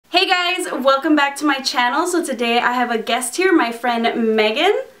guys, welcome back to my channel. So today I have a guest here, my friend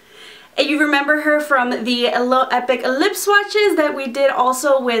Megan. You remember her from the Epic lip swatches that we did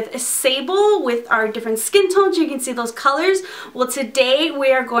also with Sable with our different skin tones. You can see those colors. Well, today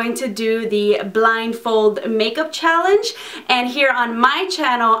we are going to do the Blindfold Makeup Challenge. And here on my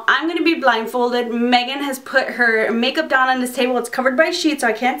channel, I'm going to be blindfolded. Megan has put her makeup down on this table. It's covered by a sheet so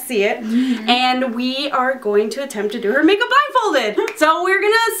I can't see it. And we are going to attempt to do her makeup blindfolded. So we're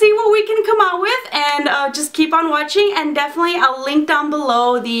going to see what we can come out with and just keep on watching. And definitely I'll link down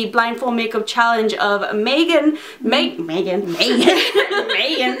below the Blindfold Makeup Challenge of Megan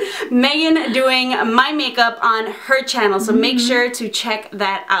doing my makeup on her channel, so make sure to check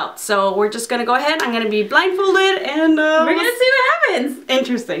that out. So we're just gonna go ahead. I'm gonna be blindfolded and we're gonna see what happens.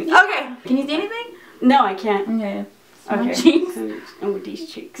 Interesting. Yeah. Okay. Can you see anything? No, I can't. Okay. Okay. Cheeks. And with these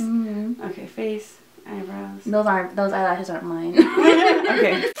cheeks. Okay, face, eyebrows. Those eyelashes aren't mine.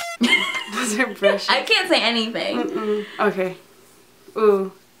 Okay. Those are brushes. I can't say anything. Okay.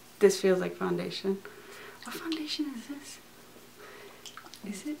 Ooh. This feels like foundation. What foundation is this?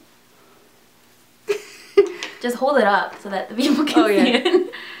 Is it? Just hold it up so that the people can see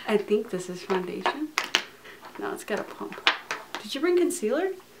it. I think this is foundation. No, it's got a pump. Did you bring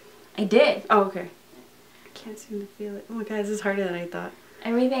concealer? I did. Oh, okay. I can't seem to feel it. Oh my god, this is harder than I thought.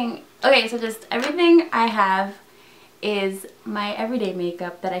 Everything. Okay, so just everything I have is my everyday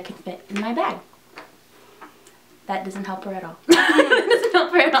makeup that I can fit in my bag. That doesn't help her at all. That doesn't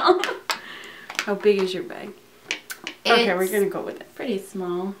help her at all. How big is your bag? Okay, we're gonna go with it. Pretty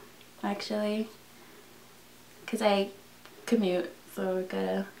small, actually. Because I commute, so we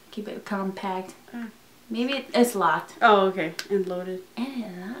gotta keep it compact. Maybe it's locked. Oh, okay. And loaded. And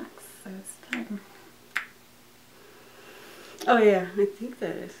it locks, so it's fine. Oh yeah, I think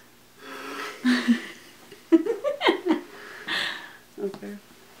that is. Okay.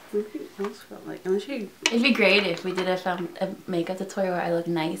 Anything else felt like, unless you... It'd be great if we did a makeup tutorial where I look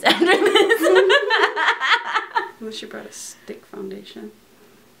nice after this. Unless you brought a stick foundation.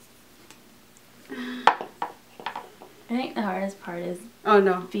 I think the hardest part is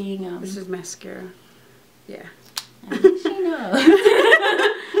being this is mascara. Yeah. She knows.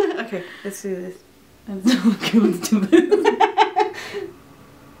 Okay, let's do this. I'm so good. Let's do this.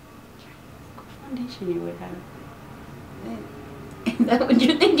 What foundation you would have? Is that what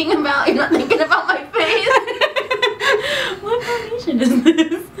you're thinking about? You're not thinking about my face? What foundation is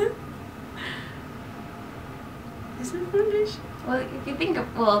this? Is it foundation? Well, if you think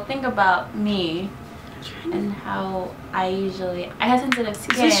about me and how I have sensitive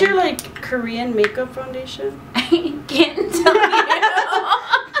skin. Is this your like Korean makeup foundation? I can't tell you.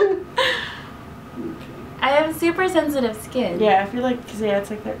 I have super sensitive skin. Yeah, I feel like it's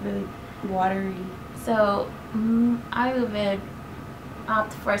like that really watery. So I would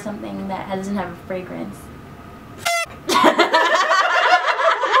opt for something that doesn't have a fragrance. What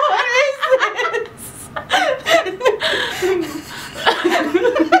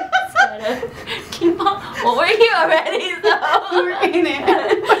is this? Keep on. Well, we're here already, so we're in it.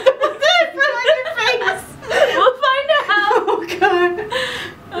 What did I put on your face? We'll find out. Oh god.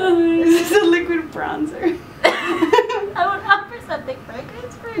 Is this a liquid bronzer? I would opt for something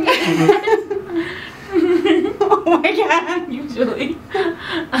fragrance free. Oh my god. Usually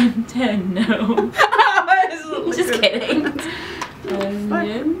I'm 10, no. Just kidding.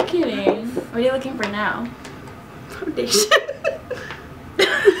 I'm kidding. What are you looking for now? Foundation.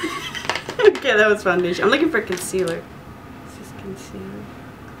 Okay, that was foundation. I'm looking for concealer. Is this concealer?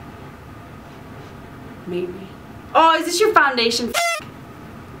 Maybe. Oh, is this your foundation?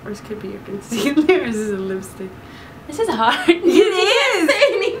 Or this could be your concealer. Or is this a lipstick? This is hard. It is.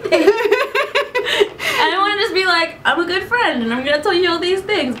 Say anything. I want to just be like, I'm a good friend and I'm gonna tell you all these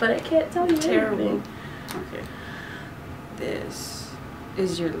things, but I can't tell you Terrible. anything. Okay. This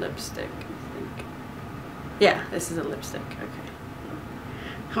is your lipstick, I think. Yeah, this is a lipstick. Okay.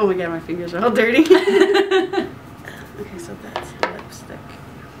 Oh my god, my fingers are all dirty. Okay, so that's the lipstick.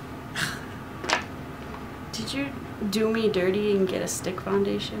 Did you do me dirty and get a stick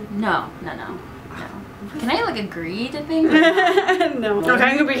foundation? No. Can I like agree to things? No. Okay,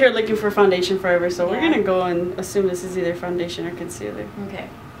 I'm gonna be here looking for foundation forever, so we're gonna go and assume this is either foundation or concealer. Okay.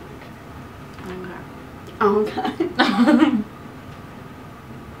 Oh god.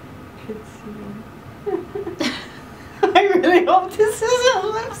 Concealer. I really hope this isn't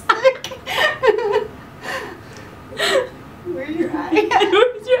lipstick. Where's your eye?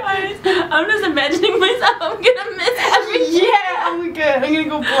 Where's your eyes? I'm just imagining myself. I'm gonna miss everything. Yeah, oh my god. I'm gonna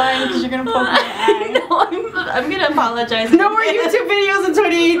go blind because you're gonna poke my eye. No, I'm gonna apologize. No more YouTube videos in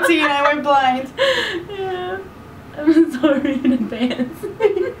 2018. I went blind. Yeah. I'm sorry in advance.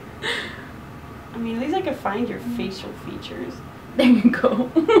 I can find your facial features. There you go.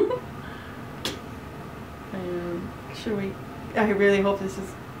 Should we? I really hope this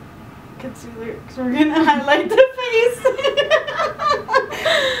is concealer because we're gonna highlight the face.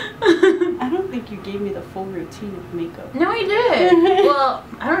 I don't think you gave me the full routine of makeup. No, you did. Well,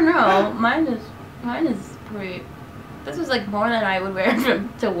 I don't know. Mine is pretty. This was like more than I would wear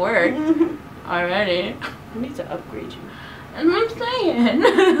to work already. I need to upgrade you. That's what I'm saying.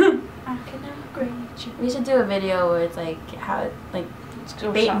 I can upgrade you. We should do a video where it's like how like Let's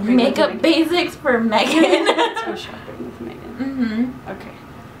go shopping makeup with basics for Megan. Let's go shopping with Megan. Mm-hmm. Okay.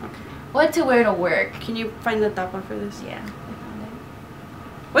 Okay. What to wear to work? Can you find the tapa for this? Yeah, I found it.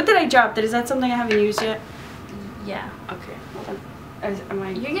 What did I drop? Is that something I haven't used yet? Yeah. Okay. Hold on. Am I?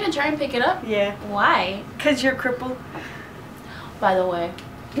 You're gonna try and pick it up? Yeah. Why? Cause you're crippled. By the way.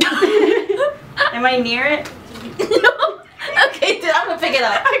 Am I near it? No. Okay, dude, I'm gonna pick it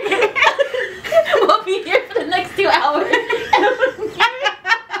up. Okay. We'll be here for the next 2 hours.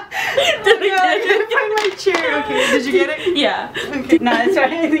 Did I find my chair? Okay, did you get it? Yeah. Okay. No, it's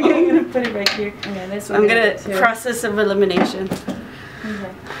fine. I think I'm gonna put it back here. Okay, this I'm gonna process of elimination.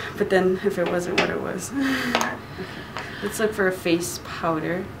 Okay. But then, if it wasn't what it was, okay. Let's look for a face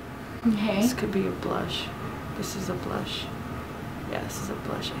powder. Okay. This could be a blush. This is a blush. Yeah, this is a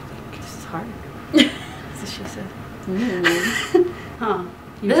blush. I think this is hard. That's what she said. Huh?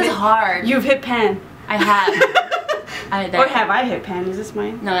 This is hard. You've hit pan. I have. Or have I hit pan? Is this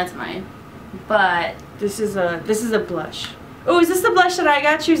mine? No, that's mine. But this is a blush. Oh, is this the blush that I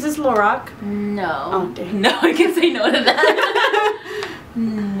got you? Is this Lorac? no. Oh, dang. No, I can say no to that.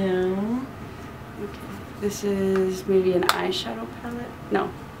 No. Okay. This is maybe an eyeshadow palette.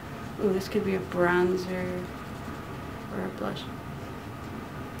 No. Oh, this could be a bronzer or a blush.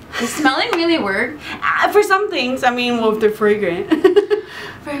 Does smelling really work? For some things, I mean, well, if they're fragrant.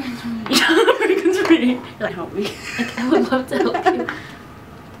 Fragrance free. Like, help me. I would love to help you. Okay.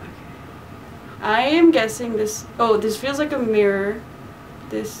 I am guessing this. Oh, this feels like a mirror.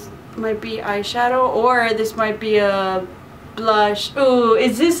 This might be eyeshadow, or this might be a blush. Oh,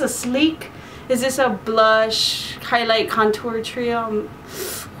 is this a sleek? Is this a blush highlight contour trio? Oh,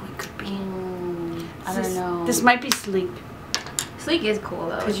 it could be. I don't know. This might be sleek. Sleek is cool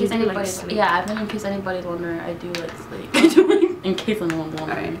though. Cause you do like sleek. Yeah, in case anybody's wondering, I do like sleek. In case anyone's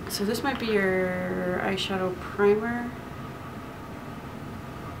wondering. Alright, so this might be your eyeshadow primer.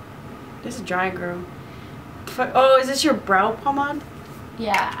 This is dry, girl. Oh, is this your brow pomade?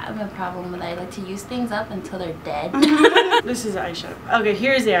 Yeah, I have a problem with I like to use things up until they're dead. This is eyeshadow. Okay,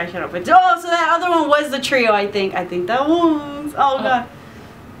 here's the eyeshadow. But oh, so that other one was the trio, I think. I think that was. Oh, God.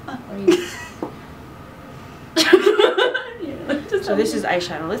 So this is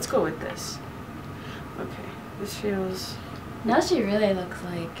eyeshadow. Let's go with this. Okay, this feels... Now she really looks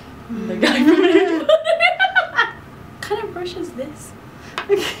like the guy from Hydrate. What kind of brush is this?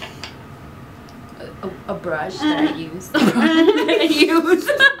 A brush that I use. A brush that I use.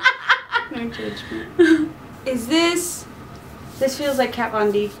 No judgment. Is this... This feels like Kat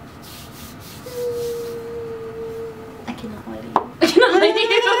Von D. I cannot let you. I cannot let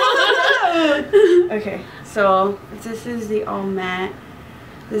you. Okay, so this is the all matte.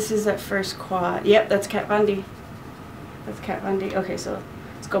 This is that first quad. Yep, that's Kat Von D. That's Kat Von D. Okay, so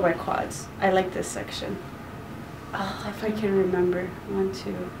let's go by quads. I like this section. Oh, if I can remember. 1, 2.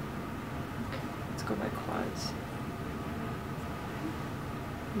 Okay, let's go by quads.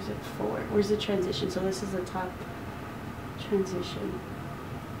 Where's it 4? Where's the transition? So this is the top transition.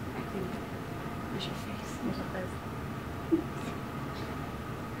 I think. Where's your face? Where's your face?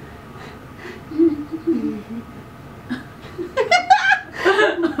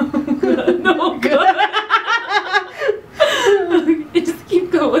 No, good. Just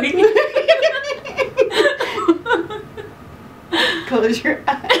keep going. Close your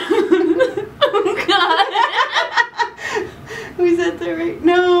eyes. Oh, God. Was that the right?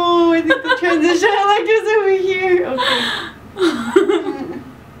 No, I think the transition I like is over here. Okay.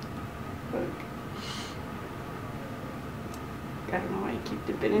 I don't know why I keep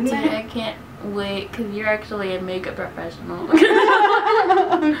dipping in there. I can't wait because you're actually a makeup professional. Okay.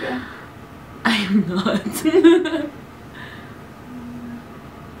 I am not.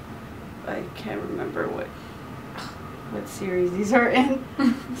 I can't remember what series these are in.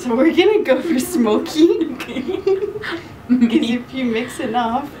 So we're gonna go for smoky. Because if you mix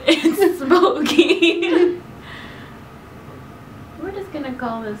enough, it's smoky. We're just gonna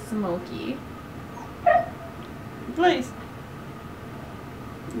call this smoky. Please.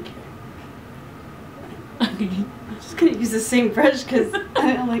 Okay. Okay. I'm just gonna use the same brush because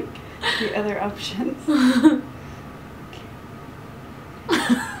I don't like the other options. Okay.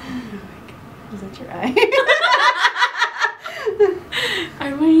 Is that your eye?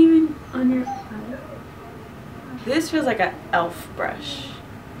 I wasn't even on your eye. This feels like an elf brush.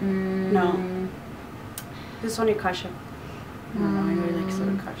 No. This one, your Kasha. I don't know. I really like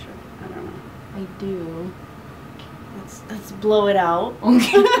soda Kasha. I don't know. I do. Let's blow it out.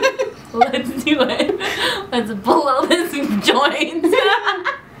 Okay. Let's do it. Let's blow this joint.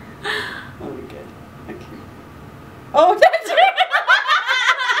 Oh, good. Okay. Oh, that's your.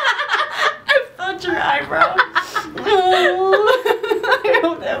 I felt your eyebrow. Oh, I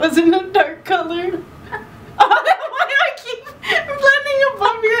hope that wasn't a dark color. Oh, why do I keep blending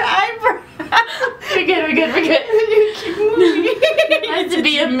above your eyebrow? We're good. We're good. We're good. You keep moving. It has to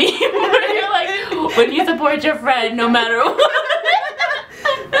be a meme where you're like, when you support your friend, no matter what.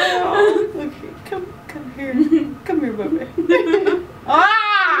 Oh, okay, come here. Come here, baby.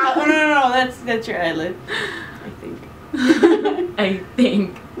 Ah! Oh, no, that's your eyelid. I think. I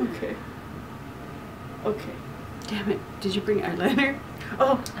think. Okay. Okay. Damn it. Did you bring eyeliner?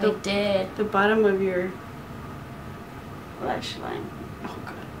 Oh, I did. The bottom of your lash line. Oh,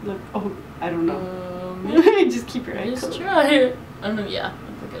 God. Look. Oh, I don't know. Just keep your eyes Just closed. try it. Oh, no, yeah.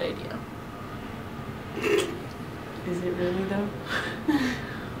 That's a good idea. Is it really, though?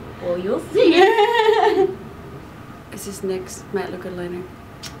 Well, you'll see. Is this next matte liquid liner?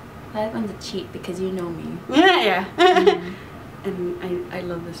 That one's a cheat because you know me. Yeah. And I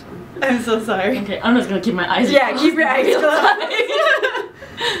love this one. I'm so sorry. Okay, I'm just gonna keep my eyes Yeah, closed. keep your eyes closed.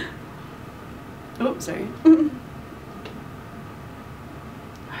 Oh, sorry.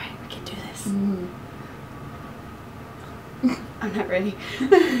 Alright, we can do this. I'm not ready.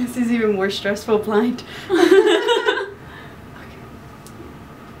 This is even more stressful blind.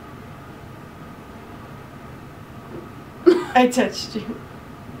 I touched you.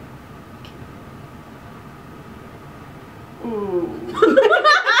 Ooh.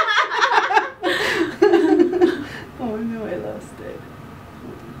 Oh no, I lost it.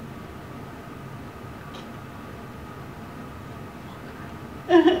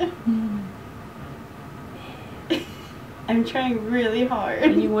 I'm trying really hard. Are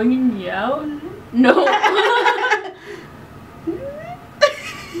you winging me out? No.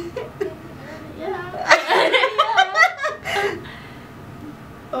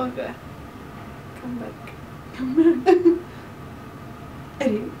 Okay. Come back. Come back. I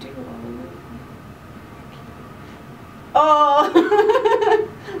didn't do all of it. Oh!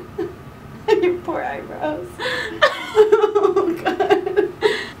 Your poor eyebrows. Oh God.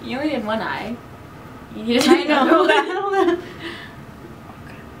 You only did one eye. You need to I know. Hold on, hold on.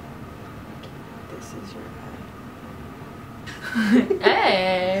 Okay. This is your eye.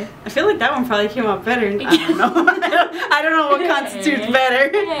 Hey. I feel like that one probably came out better. I don't know. I don't know what constitutes better.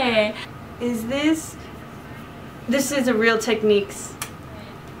 Hey. Is this? This is a Real Techniques.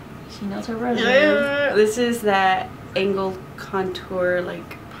 She knows her roses. This is that angled contour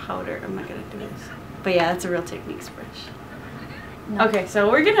like powder. I'm not gonna do this. But yeah, that's a Real Techniques brush. No. Okay, so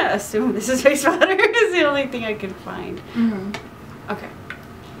we're gonna assume this is face powder. It's the only thing I can find. Okay.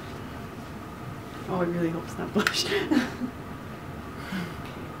 Oh, I really hope it's not blush.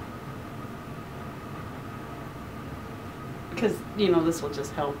 Because, you know, this will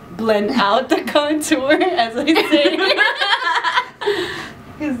just help blend out the contour, as I say.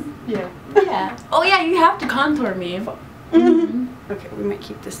 Because, yeah. Yeah. Oh yeah, you have to contour me. Okay, we might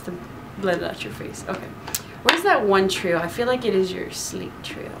keep this to blend out your face. Okay. Where's that one trio? I feel like it is your sleek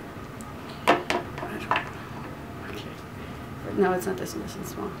trio. I don't know. Okay. No, it's not this one. This one's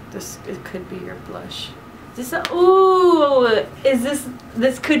small. It could be your blush. Is this ooh, is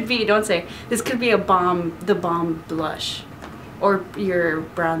this could be, don't say, this could be the bomb blush. Or your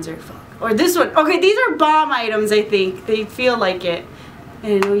bronzer. Or this one. Okay, these are bomb items, I think. They feel like it.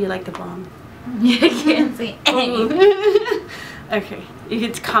 And I know you like the bomb. I can't see any. Okay, you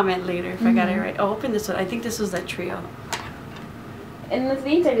can comment later if I got it right. Oh, open this one. I think this was that trio. In this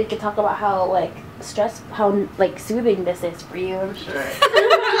meantime, we could talk about how soothing this is for you. I'm sure.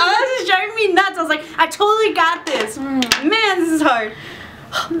 Oh, this is driving me nuts. I was like, I totally got this. Man, this is hard.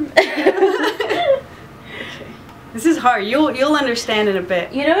 Okay. This is hard. You'll understand in a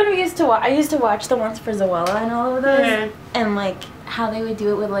bit. You know when I used to watch the ones for Zoella and all of those, Yeah. and like how they would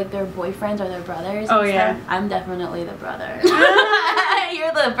do it with like their boyfriends or their brothers. Oh, and yeah. stuff. I'm definitely the brother.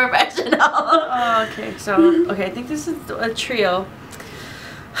 You're the professional. Oh, okay. So, okay, I think this is a trio.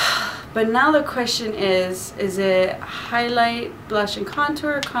 But now the question is it highlight, blush, and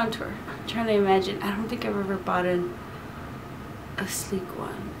contour, or contour? I'm trying to imagine. I don't think I've ever bought a sleek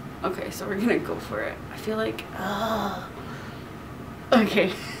one. Okay, so we're gonna go for it. I feel like,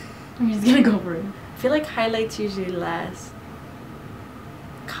 okay. I'm just gonna go for it. I feel like highlights usually last.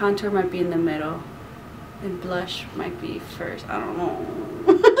 contour might be in the middle. And blush might be first. I don't know.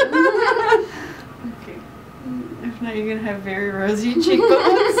 Okay. If not, you're gonna have very rosy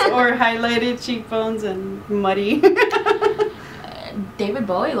cheekbones or highlighted cheekbones and muddy. David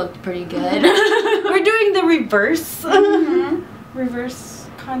Bowie looked pretty good. We're doing the reverse. Reverse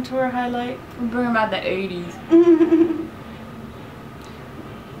contour highlight. We're bringing back the 80s.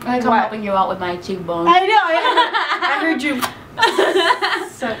 I think I'm helping you out with my cheekbones. I know. I heard you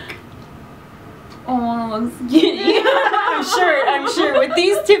suck. I want to look skinny. I'm sure. With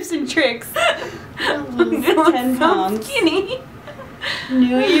these tips and tricks, I'll lose 10 pounds. Skinny.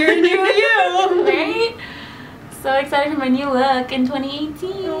 New year, new you. Right? So excited for my new look in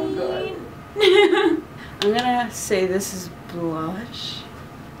 2018. Oh god. I'm gonna say this is blush.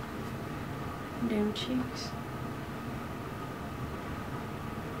 Down cheeks.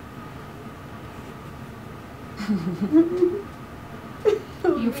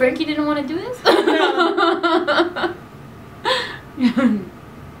 You Frankie didn't want to do this? No.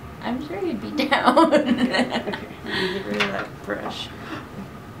 I'm sure he'd be down. Okay, let me get rid of that brush.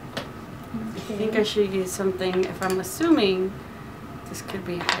 I think I should use something, if I'm assuming this could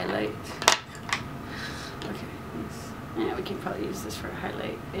be highlight. Okay, yeah, we can probably use this for a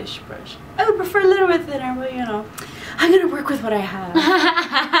highlight-ish brush. I would prefer a little bit thinner, but you know, I'm gonna work with what I have.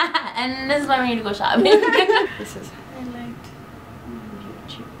 And this is why we need to go shopping. This is highlight. Your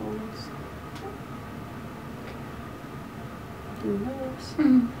cheekbones. And nose.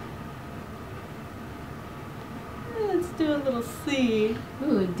 Let's do a little C.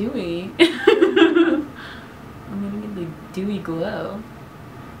 Ooh, dewy. I'm gonna get the dewy glow.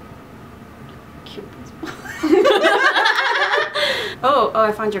 Cupid's bow. Oh,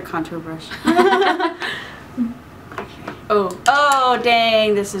 I found your contour brush. Oh,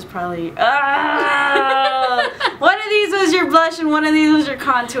 dang, this is probably, one of these was your blush and one of these was your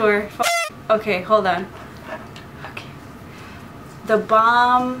contour. Okay, hold on. Okay. The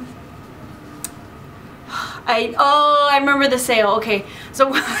Balm. I remember the sale. Okay,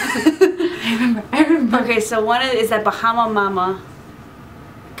 so I remember. Okay, so one is that Bahama Mama.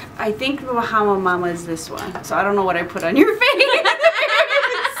 I think the Bahama Mama is this one. So I don't know what I put on your face.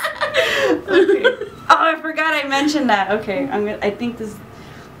 Okay. Oh, I forgot I mentioned that. Okay, I think this.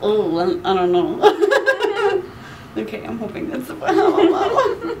 Oh, I don't know. Okay, I'm hoping that's the Bahama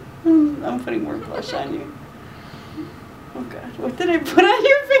Mama. I'm putting more blush on you. Oh God, what did I put on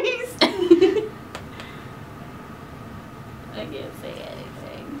your face? I can't say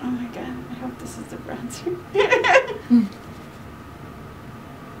anything. Oh my God, I hope this is the bronzer.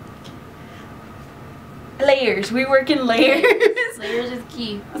 Layers, we work in layers. Layers is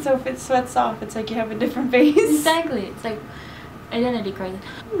key. So if it sweats off, it's like you have a different face. Exactly, it's like identity crisis.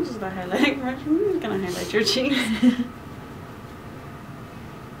 I'm just not highlighting brush. I'm just gonna highlight your cheeks.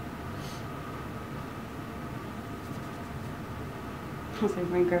 I was like,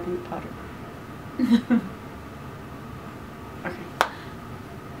 we're grabbing the powder. Okay.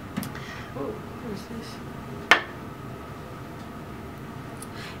 Oh, what is this?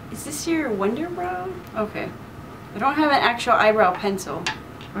 Is this your Wonder Brow? Okay. I don't have an actual eyebrow pencil.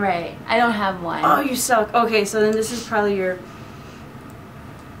 Right, I don't have one. Oh, you suck. Okay, so then this is probably your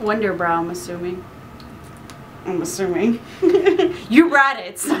Wonder Brow, I'm assuming. You brought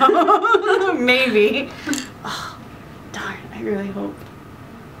it, so maybe. Oh, darn, I really hope.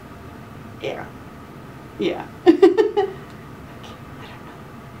 Yeah. Yeah. Okay, I don't know.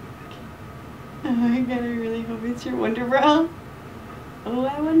 Okay. Oh my God, I really hope it's your Wonder Brow. Oh,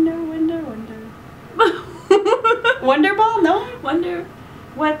 I wonder. Wonder Ball? No? Wonder.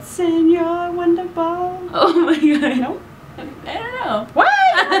 What's in your Wonder Ball? Oh my God. No? I don't know. What?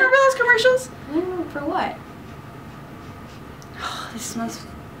 Remember those commercials? For what? Oh, this smells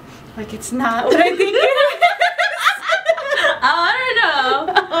like it's not what I think it is. I don't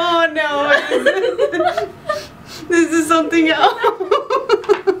know. Oh no. This is something else.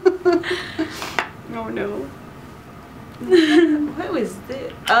 Oh no. What was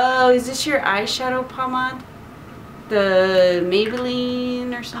this? Oh, is this your eyeshadow pomade? The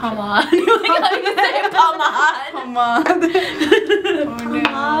Maybelline or something? Pomade. You like how you say pomade. Pomade. Oh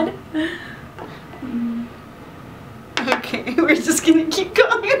no. Okay, we're just gonna keep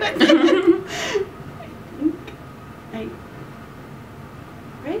going with it.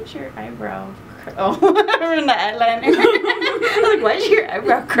 Where's your eyebrow? Oh, we're in the eyeliner. I'm like, why is your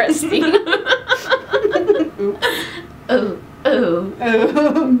eyebrow crusty? Oh. Oh,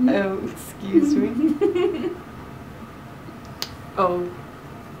 excuse me. Oh,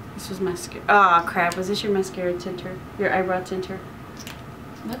 this was mascara. Ah, crap. Was this your mascara tinter? Your eyebrow tinter?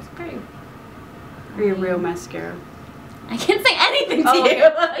 That's pretty. Or your real mascara? I can't say anything to Okay. you.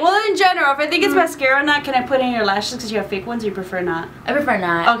 Well, in general, if I think it's mascara or not, can I put in your lashes because you have fake ones, or you prefer not? I prefer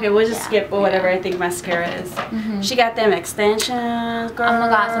not. Okay, we'll just skip whatever I think mascara is. She got them extensions, girl. Oh my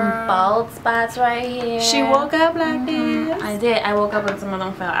god, some bald spots right here. She woke up like this. I did. I woke up and some of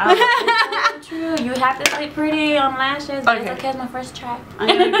them fell out. It's so true. You have to sleep pretty on lashes. But it's okay, it's my first try. I'm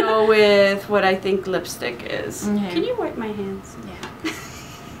gonna go with what I think lipstick is. Okay. Can you wipe my hands? Yeah.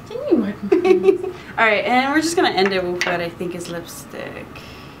 Can you wipe my hands? Alright, and we're just gonna end it with what I think is lipstick.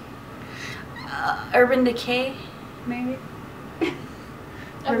 Urban Decay, maybe?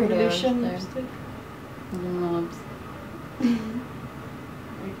 Revolution lipstick.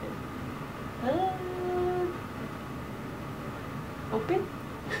 Open?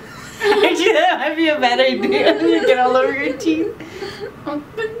 Actually, that might be a bad idea. You get all over your teeth.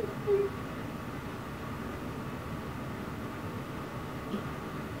 Open.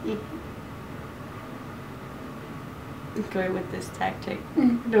 Go with this tactic.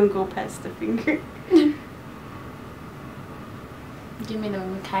 Don't go past the finger. Give me the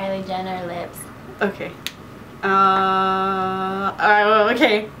Kylie Jenner lips. Okay.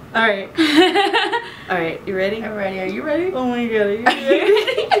 Okay. Alright. Alright, you ready? I'm ready. Are you ready? Oh my god, are you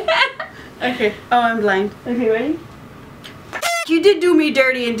ready? Okay. Oh, I'm blind. Okay, ready? You did do me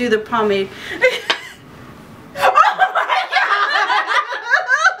dirty and do the pomade. Oh my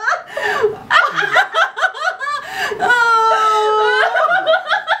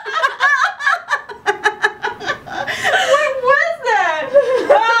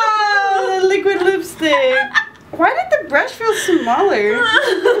why did the brush feel smaller?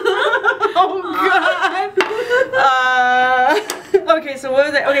 Oh god. Okay, so what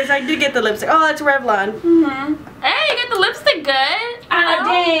was it? Okay, so I did get the lipstick. Oh, that's Revlon. Hey, you get the lipstick good. Ah,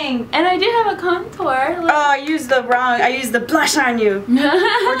 dang. And I do have a contour. Oh, I used the blush on you.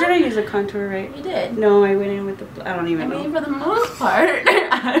 Or did I use a contour right? You did. No, I went in with the I don't even know. I mean, for the most part.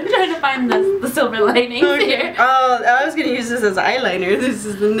 I'm trying to find the silver linings here. Oh, I was going to use this as eyeliner. This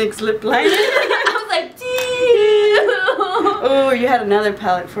is the NYX lip liner. I was like, damn. Oh, you had another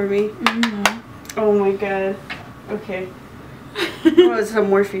palette for me. Oh my god. Okay. What was a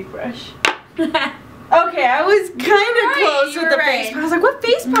Morphe brush? Okay, I was kind of close with the face powder. I was like, what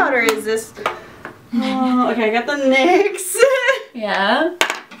face powder is this? Oh, okay, I got the NYX. Yeah.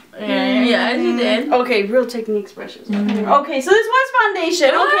 Yeah, you did. Okay, Real Techniques brushes. Okay, so this was foundation.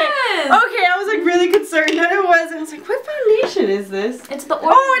 Okay. Okay, I was like really concerned that it was. I was like, what foundation is this? It's the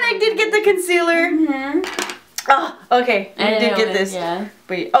Oh, and I did get the concealer. Oh, okay. I did get this. Yeah.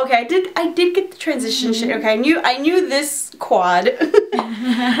 Wait. Okay, I did get the transition shade. Okay, I knew this quad.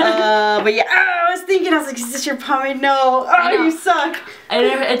 But yeah, I was thinking, I was like, is this your pomade? No. Oh, you suck.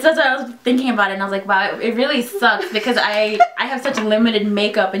 It's that's what I was thinking about it, and I was like, wow, it really sucks because I have such limited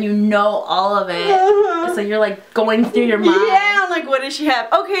makeup, and you know all of it. So you're like going through your mind. Yeah, I'm like, what does she have?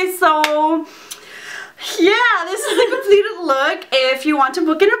 Okay, so yeah, this is the completed look. If you want to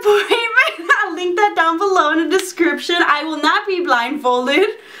book an appointment, I'll link that down below in the description. I will not be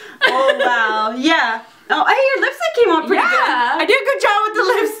blindfolded. Oh wow, yeah. Oh, hey, your lipstick came out pretty good. I did a good job with the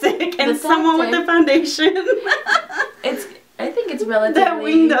lipstick and someone with the foundation. I think it's relatively. That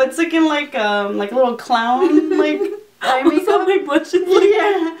wing though, it's looking like a little clown like eye makeup. So many blushes.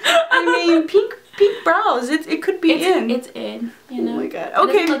 Yeah, I mean pink brows. It could be in. It's in. You know. Oh my god. It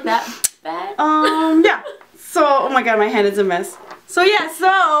Okay. doesn't look that bad. Yeah. So, oh my god, my hand is a mess. So yeah,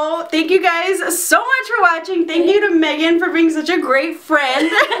 so thank you guys so much for watching. Thank you to Megan for being such a great friend.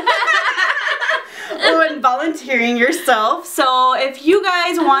 Oh, and volunteering yourself. So if you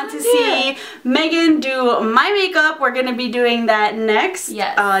guys want to see Megan do my makeup, we're going to be doing that next.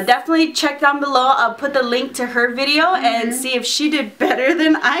 Yes. Definitely check down below. I'll put the link to her video and see if she did better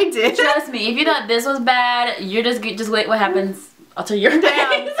than I did. Trust me, if you thought this was bad, you're just wait what happens. I'll tell your face.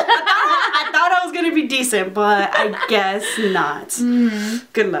 I thought I was going to be decent, but I guess not.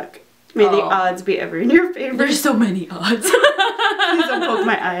 Good luck. May the odds be ever in your favor. There's so many odds. Please don't poke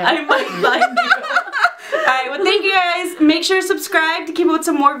my eye out. I might blind you. Alright, well thank you guys. Make sure to subscribe to keep up with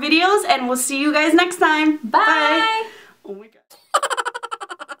some more videos, and we'll see you guys next time. Bye. Oh my god.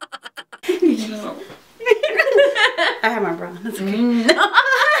 I have my bra. That's okay. No.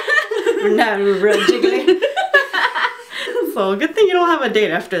 We're not real jiggly. So good thing you don't have a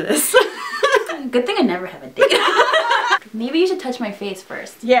date after this. Good thing I never have a date. Maybe you should touch my face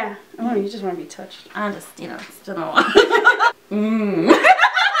first. Yeah. Oh, you just want to be touched. I just, still don't want.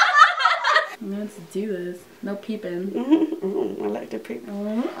 Let's do this. No peeping. I like to peep. You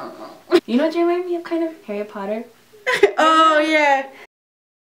know what you remind me of, kind of? Harry Potter. Oh yeah.